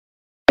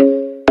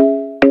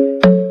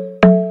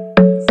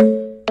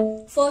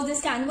first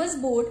this canvas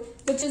board,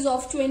 which is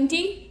of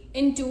 20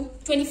 into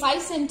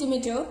 25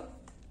 centimeter,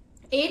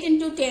 8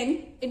 into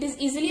 10. It is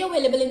easily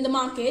available in the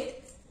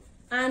market,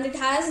 and it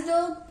has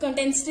the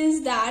contents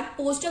that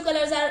poster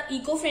colors are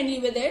eco-friendly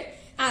with it,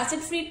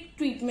 acid-free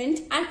treatment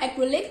and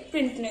acrylic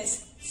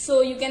printness.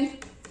 So you can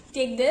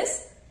take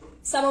this,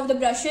 some of the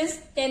brushes,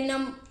 10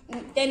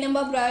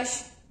 number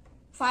brush,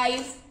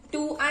 5,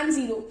 2 and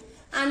 0.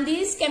 And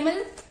these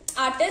Camel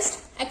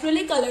Artist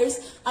acrylic colors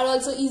are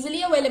also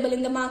easily available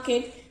in the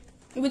market,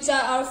 which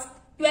are of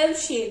 12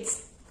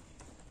 shades.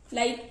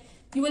 Like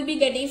you will be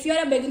getting, if you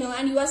are a beginner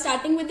and you are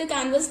starting with the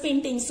canvas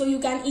painting, so you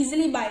can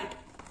easily buy it.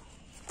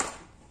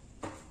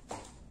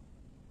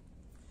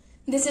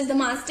 This is the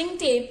masking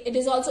tape. It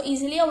is also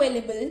easily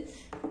available.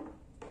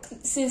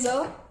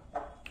 Scissor,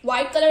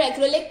 white color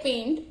acrylic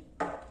paint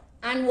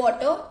and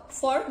water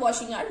for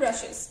washing our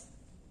brushes.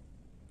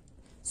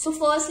 So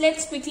first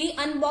let's quickly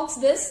unbox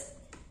this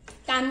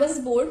canvas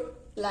board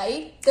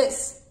like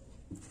this.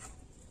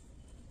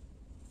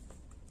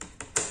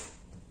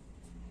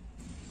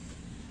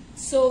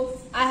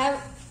 So I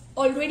have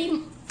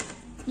already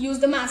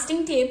used the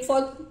masking tape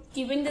for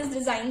keeping this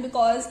design,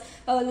 because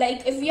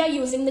like if we are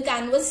using the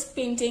canvas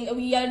painting,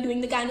 we are doing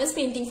the canvas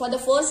painting for the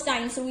first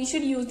time, so we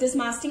should use this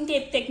masking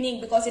tape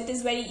technique because it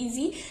is very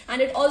easy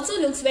and it also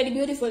looks very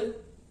beautiful,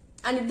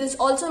 and it is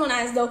also known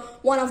as the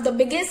one of the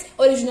biggest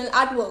original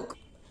artwork.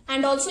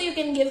 And also you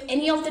can give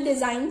any of the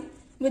design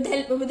with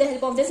the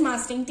help of this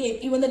masking tape,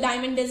 even the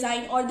diamond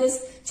design or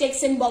this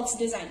checks in box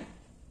design.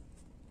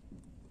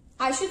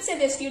 I should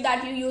suggest you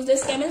that you use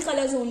this camel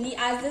colors only,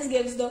 as this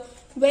gives the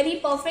very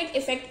perfect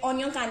effect on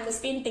your canvas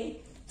painting.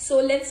 So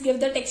let's give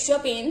the texture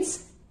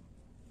paints.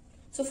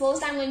 So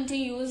first I'm going to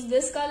use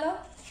this color,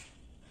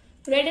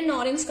 red and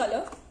orange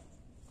color.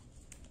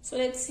 So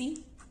let's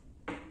see.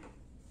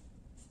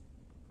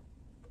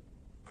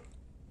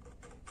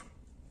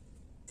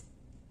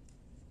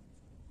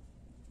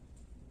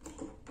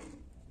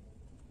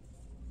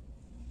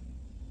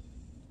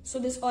 So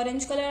this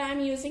orange color I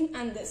am using,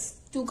 and this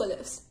two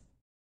colors.